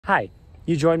Hi,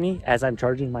 you join me as I'm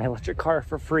charging my electric car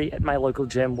for free at my local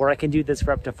gym where I can do this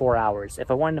for up to 4 hours.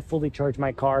 If I wanted to fully charge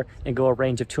my car and go a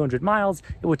range of 200 miles,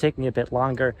 it would take me a bit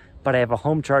longer, but I have a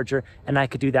home charger and I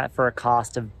could do that for a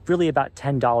cost of really about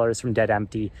 $10 from dead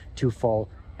empty to full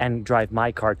and drive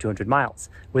my car 200 miles.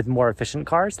 With more efficient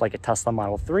cars like a Tesla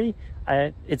Model 3,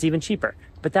 it's even cheaper.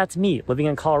 But that's me living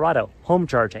in Colorado, home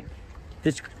charging.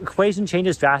 This equation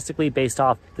changes drastically based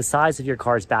off the size of your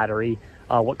car's battery,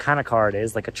 what kind of car it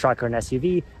is, like a truck or an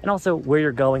SUV, and also where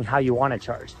you're going, how you want to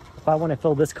charge. If I want to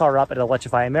fill this car up at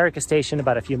Electrify America station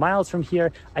about a few miles from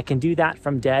here, I can do that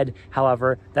from dead.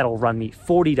 However, that'll run me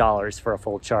 $40 for a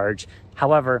full charge.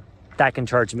 However, that can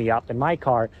charge me up in my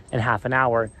car in half an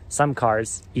hour, some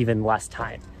cars even less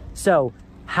time. So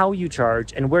how you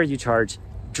charge and where you charge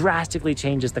drastically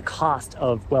changes the cost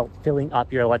of, well, filling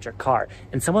up your electric car.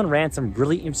 And someone ran some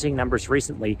really interesting numbers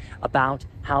recently about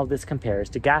how this compares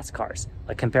to gas cars.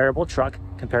 A comparable truck,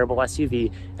 comparable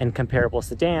SUV, and comparable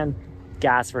sedan,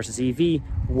 gas versus EV,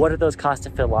 what are those costs to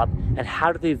fill up, and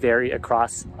how do they vary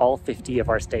across all 50 of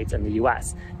our states in the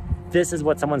US? This is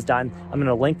what someone's done. I'm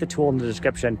gonna link the tool in the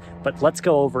description, but let's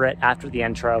go over it after the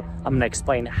intro. I'm gonna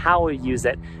explain how we use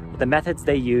it, the methods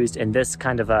they used in this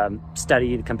kind of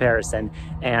study comparison,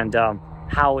 and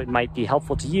how it might be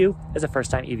helpful to you as a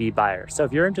first-time EV buyer. So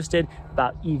if you're interested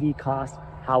about EV cost,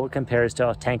 how it compares to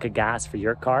a tank of gas for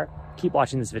your car, keep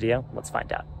watching this video. Let's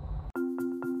find out.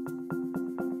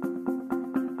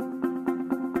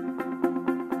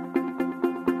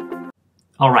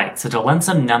 All right, so to lend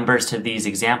some numbers to these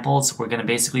examples, we're going to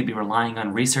basically be relying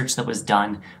on research that was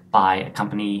done by a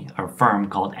company or firm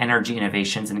called Energy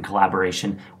Innovations in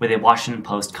collaboration with a Washington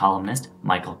Post columnist,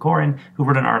 Michael Koren, who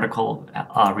wrote an article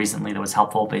recently that was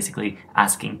helpful, basically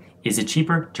asking, is it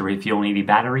cheaper to refuel an EV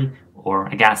battery or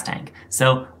a gas tank?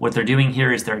 So what they're doing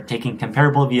here is they're taking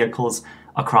comparable vehicles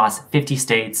across 50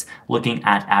 states, looking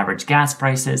at average gas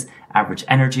prices, average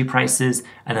energy prices,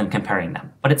 and then comparing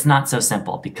them. But it's not so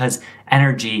simple because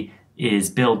energy is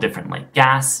billed differently.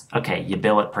 Gas, okay, you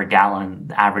bill it per gallon.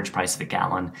 The average price of a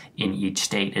gallon in each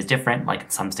state is different. Like in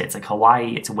some states like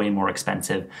Hawaii, it's way more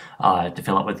expensive to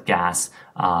fill up with gas,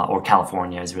 or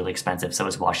California is really expensive. So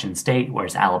is Washington State,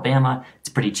 whereas Alabama, it's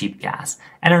pretty cheap gas.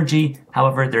 Energy,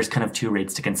 however, there's kind of two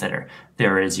rates to consider.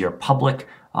 There is your public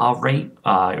rate,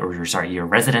 your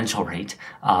residential rate,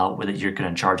 that you're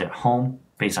going to charge at home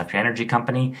based off your energy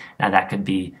company. Now that could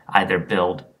be either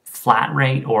billed flat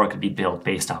rate or it could be billed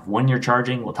based off when you're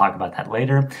charging. We'll talk about that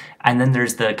later. And then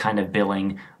there's the kind of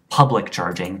billing public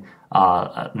charging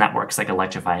networks like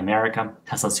Electrify America,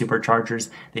 Tesla superchargers.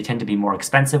 They tend to be more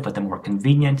expensive, but they're more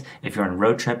convenient. If you're on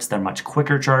road trips, they're much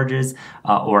quicker charges,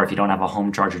 or if you don't have a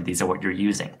home charger, these are what you're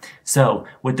using. So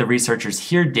what the researchers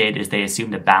here did is they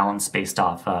assumed a balance based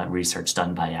off research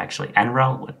done by actually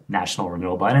NREL, National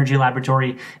Renewable Energy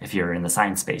Laboratory. If you're in the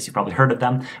science space, you've probably heard of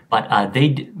them, but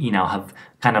they have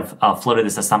kind of floated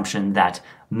this assumption that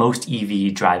most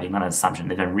EV driving, not an assumption,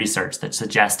 they've done research that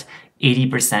suggests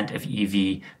 80% of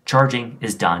EV charging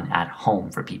is done at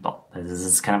home for people. This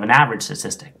is kind of an average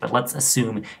statistic, but let's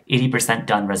assume 80%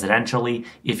 done residentially.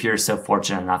 If you're so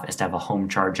fortunate enough as to have a home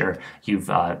charger, you've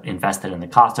invested in the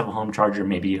cost of a home charger,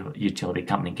 maybe a utility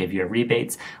company gave you a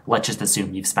rebates. Let's just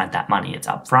assume you've spent that money. It's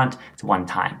upfront, it's one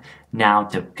time. Now,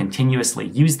 to continuously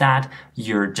use that,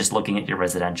 you're just looking at your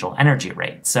residential energy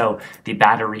rate. So the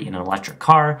battery in an electric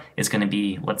car is going to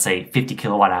be, let's say, 50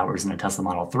 kilowatt hours in a Tesla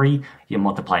Model 3. You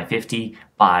multiply 50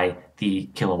 by the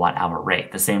kilowatt hour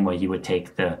rate, the same way you would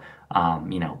take the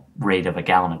rate of a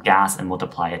gallon of gas and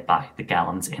multiply it by the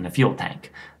gallons in a fuel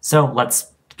tank. So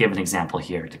let's give an example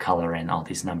here to color in all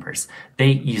these numbers.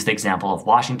 They use the example of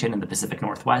Washington and the Pacific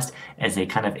Northwest as a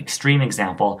kind of extreme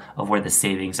example of where the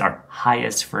savings are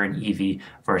highest for an EV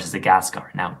versus a gas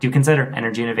car. Now, do consider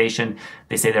Energy Innovation.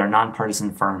 They say they're a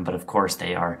nonpartisan firm, but of course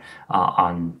they are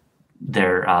on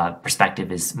their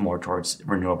perspective is more towards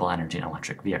renewable energy and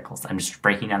electric vehicles. I'm just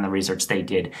breaking down the research they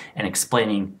did and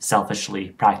explaining selfishly,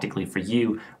 practically for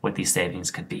you, what these savings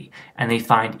could be. And they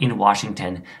find in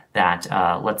Washington that,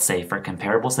 let's say for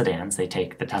comparable sedans, they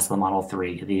take the Tesla Model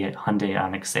 3, the Hyundai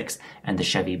Ioniq 6, and the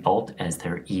Chevy Bolt as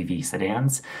their EV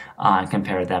sedans, and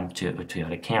compare them to a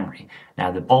Toyota Camry.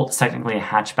 Now, the Bolt is technically a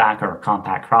hatchback or a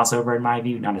compact crossover in my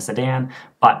view, not a sedan,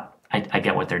 but I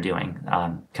get what they're doing.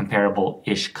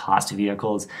 Comparable-ish cost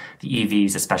vehicles. The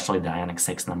EVs, especially the Ioniq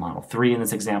 6 and the Model 3 in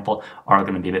this example, are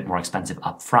going to be a bit more expensive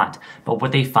up front. But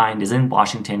what they find is in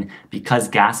Washington, because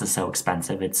gas is so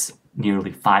expensive, it's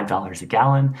nearly $5 a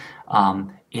gallon,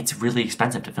 it's really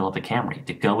expensive to fill up a Camry.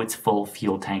 To go its full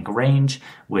fuel tank range,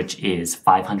 which is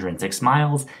 506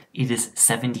 miles, it is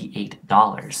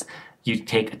 $78. you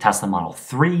take a Tesla Model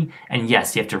 3, and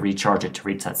yes, you have to recharge it to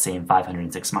reach that same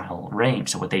 506-mile range.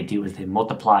 So what they do is they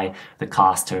multiply the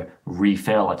cost to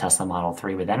refill a Tesla Model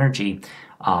 3 with energy.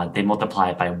 They multiply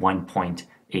it by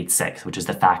 1.86, which is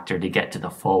the factor to get to the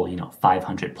full,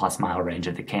 500 plus mile range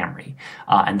of the Camry.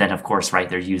 And then, of course, right,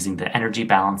 they're using the energy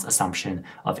balance assumption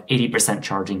of 80%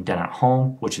 charging done at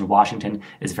home, which in Washington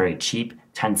is very cheap,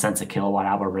 10 cents a kilowatt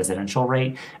hour residential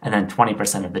rate, and then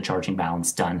 20% of the charging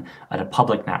balance done at a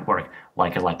public network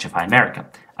like Electrify America.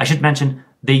 I should mention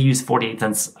they use 48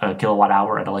 cents a kilowatt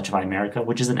hour at Electrify America,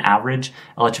 which is an average.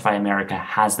 Electrify America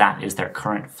has that as their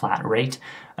current flat rate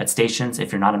at stations.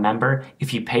 If you're not a member,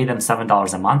 if you pay them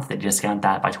 $7 a month, they discount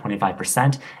that by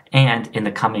 25%. And in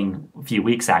the coming few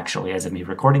weeks, actually, as of me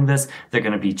recording this, they're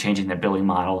going to be changing their billing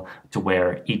model to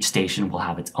where each station will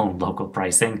have its own local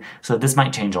pricing. So this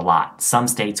might change a lot. Some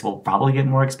states will probably get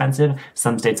more expensive.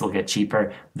 Some states will get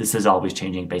cheaper. This is always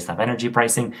changing based off energy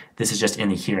pricing. This is just in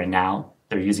the here and now.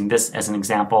 They're using this as an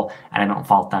example, and I don't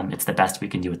fault them. It's the best we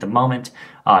can do at the moment.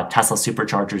 Tesla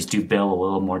superchargers do bill a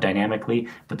little more dynamically,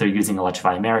 but they're using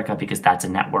Electrify America because that's a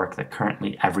network that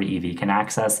currently every EV can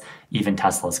access. Even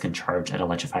Teslas can charge at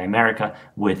Electrify America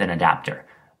with an adapter.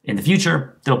 In the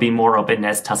future, there'll be more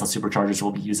openness. Tesla superchargers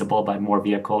will be usable by more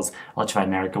vehicles. Electrify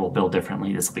America will bill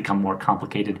differently. This will become more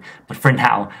complicated. But for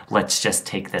now, let's just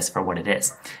take this for what it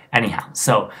is. Anyhow,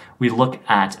 so we look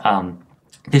at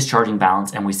this charging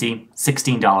balance, and we see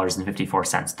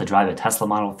 $16.54 to drive a Tesla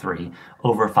Model 3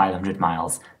 over 500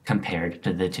 miles compared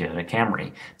to the Toyota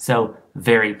Camry. So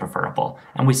very preferable.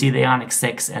 And we see the Ioniq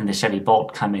 6 and the Chevy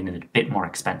Bolt come in a bit more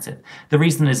expensive. The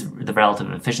reason is the relative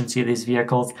efficiency of these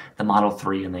vehicles. The Model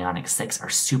 3 and the Ioniq 6 are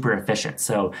super efficient.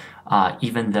 So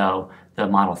even though the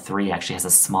Model 3 actually has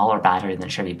a smaller battery than the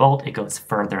Chevy Bolt, it goes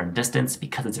further in distance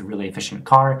because it's a really efficient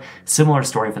car. Similar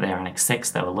story for the Ioniq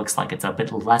 6, though it looks like it's a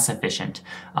bit less efficient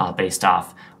based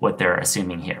off what they're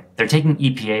assuming here. They're taking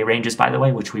EPA ranges, by the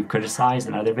way, which we've criticized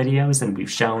in other videos, and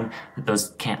we've shown that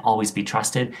those can't always be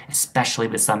trusted, especially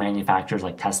with some manufacturers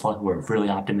like Tesla who are really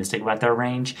optimistic about their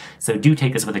range. So do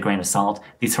take this with a grain of salt.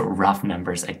 These are rough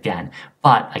numbers again.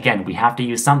 But again, we have to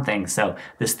use something, so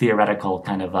this theoretical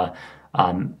kind of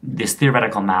this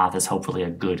theoretical math is hopefully a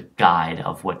good guide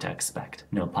of what to expect.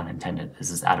 No pun intended.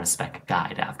 This is out of spec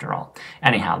guide after all.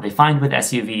 Anyhow, they find with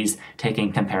SUVs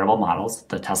taking comparable models,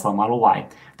 the Tesla Model Y,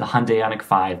 the Hyundai Ioniq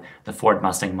 5, the Ford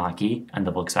Mustang Mach-E, and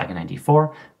the Volkswagen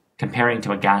ID4, comparing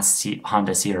to a gas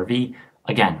Honda CR-V,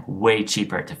 again, way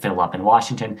cheaper to fill up in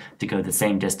Washington to go the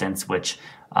same distance, which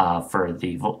for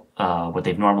the what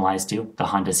they've normalized to, the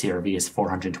Honda CR-V is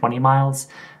 420 miles.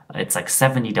 It's like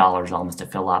 $70 almost to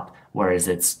fill up, whereas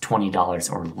it's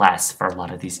 $20 or less for a lot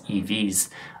of these EVs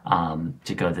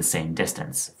to go the same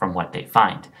distance from what they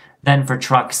find. Then for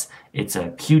trucks, it's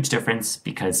a huge difference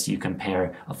because you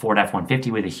compare a Ford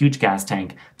F-150 with a huge gas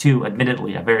tank to,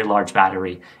 admittedly, a very large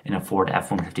battery in a Ford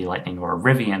F-150 Lightning or a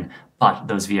Rivian, but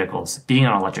those vehicles, being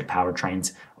on electric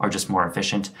powertrains, are just more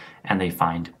efficient, and they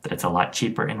find that it's a lot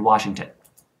cheaper in Washington.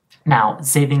 Now,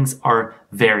 savings are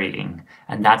varying,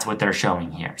 and that's what they're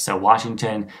showing here. So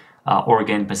Washington,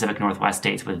 Oregon, Pacific Northwest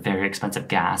states with very expensive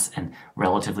gas and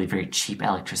relatively very cheap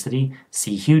electricity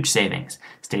see huge savings.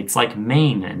 States like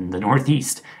Maine in the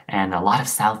Northeast and a lot of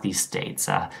Southeast states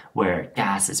where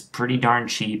gas is pretty darn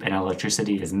cheap and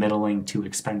electricity is middling to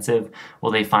expensive,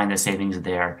 well, they find the savings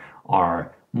there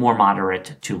are more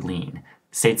moderate to lean.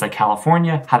 States like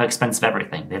California have expensive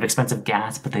everything. They have expensive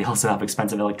gas, but they also have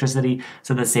expensive electricity,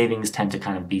 so the savings tend to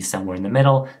kind of be somewhere in the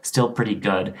middle, still pretty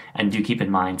good. And do keep in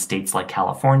mind, states like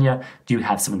California do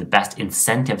have some of the best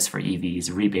incentives for EVs,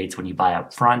 rebates when you buy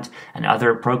up front, and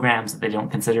other programs that they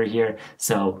don't consider here,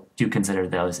 so do consider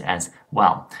those as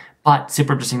well. But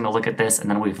super interesting to look at this, and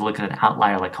then we've looked at an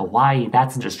outlier like Hawaii.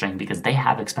 That's interesting because they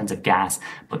have expensive gas,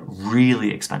 but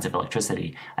really expensive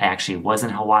electricity. I actually was in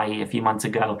Hawaii a few months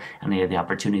ago, and I had the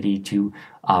opportunity to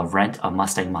rent a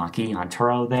Mustang Mach-E on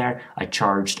Turo there. I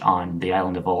charged on the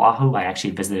island of Oahu. I actually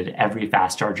visited every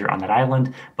fast charger on that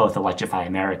island, both Electrify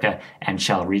America and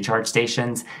Shell recharge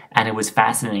stations, and it was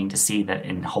fascinating to see that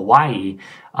in Hawaii,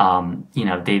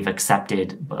 they've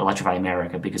accepted Electrify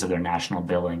America because of their national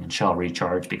billing and Shell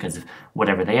recharge because of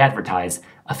whatever they advertise,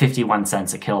 a 51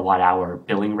 cents a kilowatt hour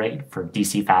billing rate for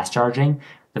DC fast charging.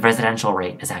 The residential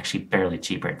rate is actually barely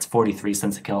cheaper. It's 43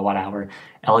 cents a kilowatt hour.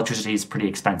 Electricity is pretty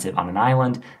expensive on an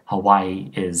island.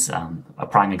 Hawaii is a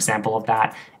prime example of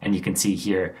that. And you can see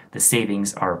here the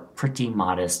savings are pretty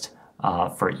modest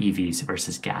for EVs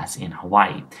versus gas in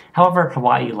Hawaii. However,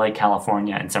 Hawaii, like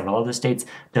California and several other states,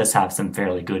 does have some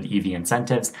fairly good EV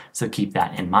incentives, so keep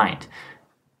that in mind.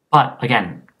 But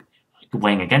again,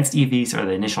 weighing against EVs or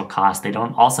the initial cost, they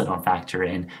also don't factor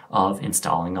in of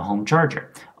installing a home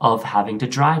charger, of having to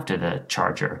drive to the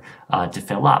charger to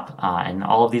fill up, and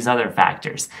all of these other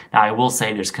factors. Now, I will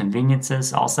say there's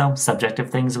conveniences also, subjective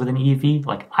things with an EV.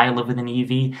 Like I live with an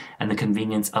EV, and the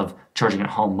convenience of charging at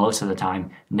home most of the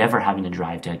time, never having to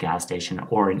drive to a gas station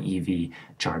or an EV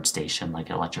charge station like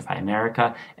Electrify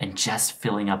America, and just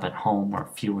filling up at home or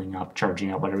fueling up,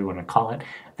 charging up, whatever you want to call it.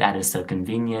 That is so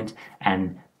convenient,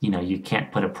 and you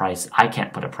can't put a price, I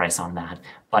can't put a price on that,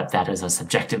 but that is a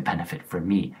subjective benefit for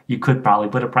me. You could probably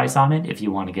put a price on it if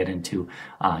you want to get into,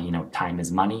 time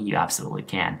is money, you absolutely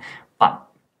can. But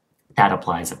that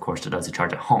applies, of course, to those who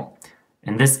charge at home.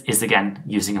 And this is, again,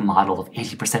 using a model of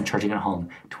 80% charging at home,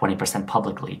 20%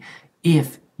 publicly.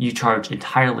 If you charge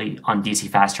entirely on DC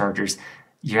fast chargers,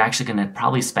 you're actually going to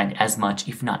probably spend as much,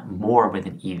 if not more, with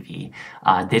an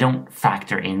EV. They don't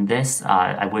factor in this.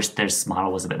 I wish this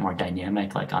model was a bit more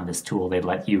dynamic. Like on this tool, they'd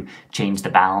let you change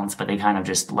the balance, but they kind of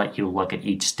just let you look at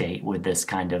each state with this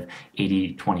kind of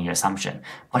 80-20 assumption.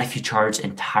 But if you charge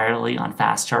entirely on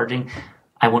fast charging,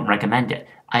 I wouldn't recommend it.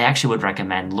 I actually would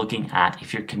recommend looking at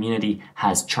if your community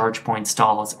has charge point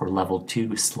stalls or level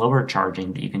 2 slower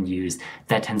charging that you can use.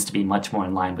 That tends to be much more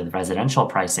in line with residential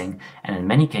pricing, and in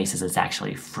many cases it's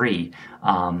actually free.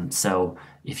 So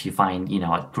if you find,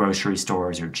 at grocery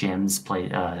stores or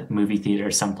gyms, movie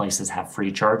theaters, some places have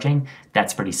free charging,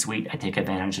 that's pretty sweet. I take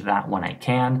advantage of that when I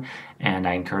can, and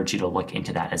I encourage you to look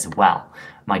into that as well.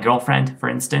 My girlfriend, for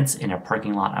instance, in a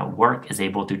parking lot at work is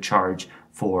able to charge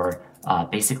for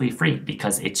basically free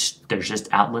because there's just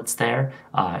outlets there.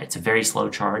 It's a very slow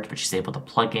charge, but she's able to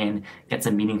plug in, gets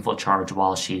a meaningful charge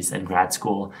while she's in grad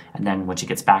school, and then when she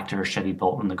gets back to her Chevy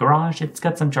Bolt in the garage, it's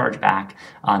got some charge back.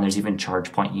 And there's even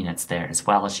charge point units there as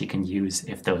well as she can use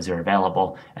if those are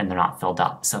available and they're not filled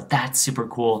up. So that's super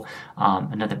cool.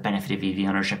 Another benefit of EV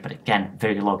ownership, but again,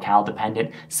 very locale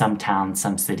dependent. Some towns,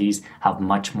 some cities have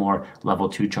much more level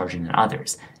 2 charging than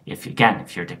others. If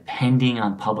you're depending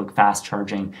on public fast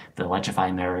charging, the Electrify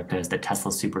Americas, the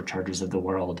Tesla superchargers of the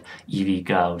world,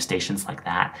 EVgo, stations like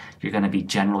that, you're going to be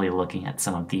generally looking at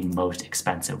some of the most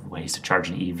expensive ways to charge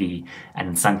an EV. And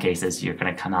in some cases, you're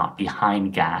going to come out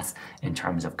behind gas in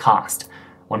terms of cost.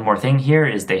 One more thing here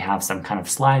is they have some kind of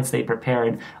slides they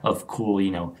prepared of cool,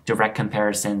 direct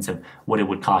comparisons of what it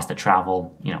would cost to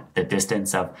travel, the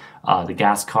distance of the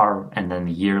gas car and then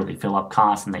the yearly fill-up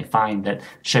cost. And they find that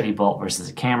Chevy Bolt versus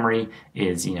a Camry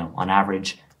is, on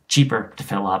average, cheaper to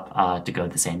fill up to go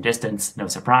the same distance. No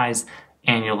surprise.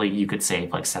 Annually, you could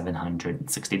save like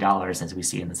 $760 as we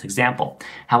see in this example.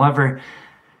 However,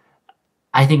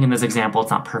 I think in this example, it's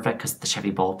not perfect because the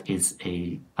Chevy Bolt is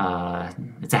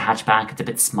it's a hatchback. It's a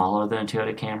bit smaller than a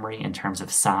Toyota Camry in terms of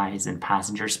size and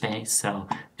passenger space. So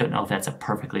don't know if that's a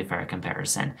perfectly fair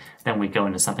comparison. Then we go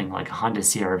into something like a Honda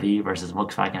CR-V versus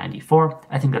Volkswagen ID.4.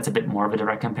 I think that's a bit more of a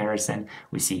direct comparison.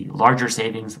 We see larger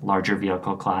savings, larger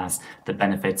vehicle class. The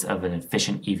benefits of an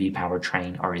efficient EV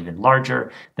powertrain are even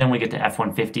larger. Then we get to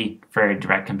F-150, very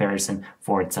direct comparison.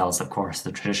 Ford sells, of course,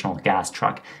 the traditional gas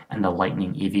truck and the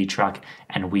Lightning EV truck.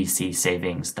 And we see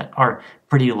savings that are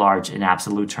pretty large in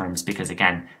absolute terms because,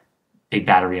 again, big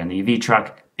battery on the EV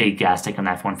truck, big gas tank on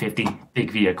the F-150,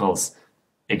 big vehicles,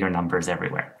 bigger numbers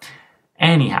everywhere.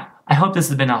 Anyhow, I hope this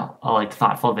has been a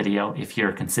thoughtful video if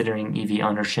you're considering EV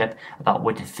ownership, about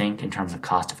what to think in terms of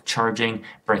cost of charging,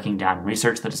 breaking down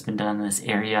research that has been done in this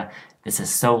area. This is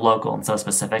so local and so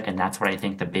specific, and that's what I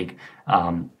think the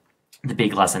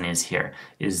big lesson is here,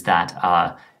 is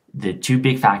that the two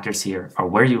big factors here are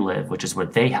where you live, which is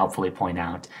what they helpfully point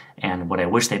out, and what I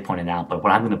wish they pointed out, but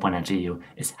what I'm going to point out to you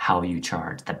is how you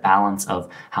charge. The balance of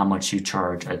how much you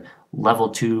charge at level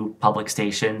 2 public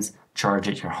stations, charge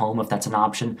at your home if that's an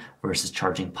option, versus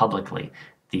charging publicly.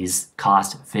 These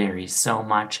costs vary so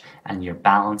much, and your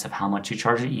balance of how much you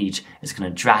charge at each is going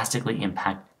to drastically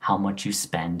impact how much you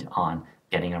spend on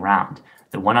getting around.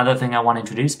 The one other thing I want to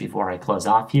introduce before I close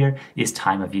off here is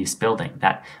time of use building,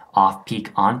 that off-peak,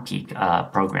 on-peak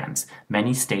programs.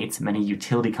 Many states, many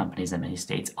utility companies in many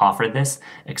states offer this.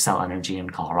 Xcel Energy in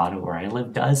Colorado, where I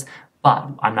live, does, but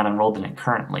I'm not enrolled in it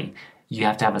currently. You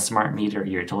have to have a smart meter.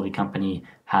 Your utility company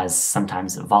has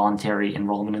sometimes voluntary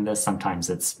enrollment in this. Sometimes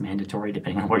it's mandatory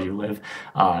depending on where you live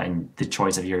and the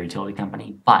choice of your utility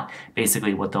company. But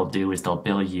basically what they'll do is they'll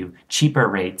bill you cheaper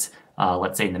rates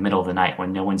let's say in the middle of the night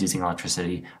when no one's using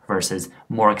electricity, versus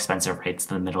more expensive rates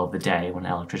in the middle of the day when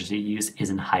electricity use is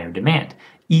in higher demand.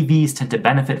 EVs tend to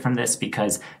benefit from this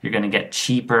because you're going to get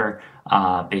cheaper,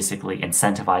 basically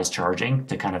incentivized charging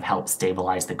to kind of help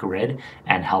stabilize the grid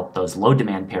and help those low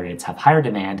demand periods have higher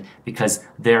demand, because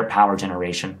their power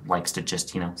generation likes to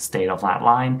just, stay at a flat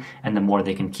line. And the more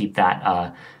they can keep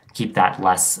that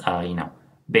less,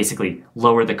 basically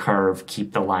lower the curve,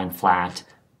 keep the line flat,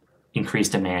 increase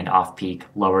demand off peak,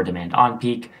 lower demand on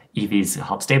peak, EVs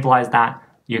help stabilize that,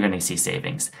 you're going to see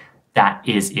savings. That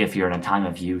is if you're in a time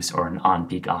of use or an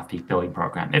on-peak, off-peak billing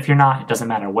program. If you're not, it doesn't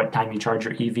matter what time you charge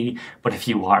your EV, but if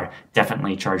you are,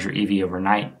 definitely charge your EV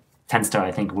overnight. Tends to,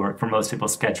 I think, work for most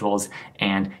people's schedules,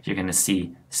 and you're going to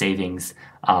see savings,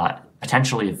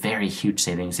 potentially very huge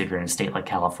savings if you're in a state like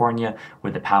California,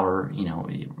 where the power,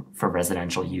 for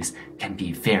residential use can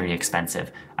be very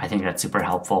expensive. I think that's super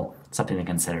helpful, something to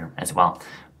consider as well.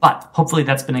 But hopefully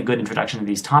that's been a good introduction to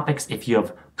these topics. If you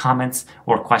have comments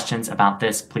or questions about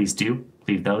this, please do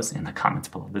leave those in the comments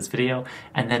below this video.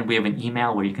 And then we have an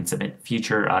email where you can submit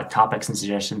future topics and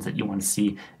suggestions that you want to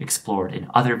see explored in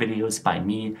other videos by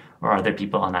me or other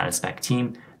people on that Aspec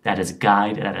team. That is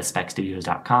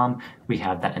guide@aspecstudios.com. We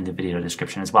have that in the video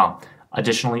description as well.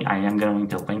 Additionally, I am going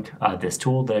to link this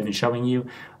tool that I've been showing you,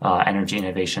 Energy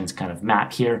Innovations kind of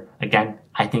map here. Again,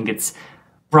 I think it's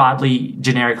broadly,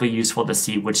 generically useful to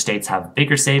see which states have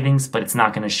bigger savings, but it's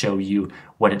not going to show you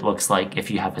what it looks like if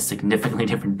you have a significantly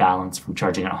different balance from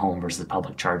charging at home versus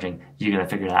public charging. You got to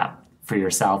figure it out for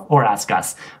yourself or ask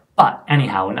us. But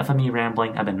anyhow, enough of me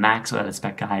rambling. I've been Max with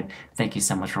Aspec Guide. Thank you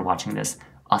so much for watching this.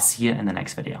 I'll see you in the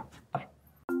next video.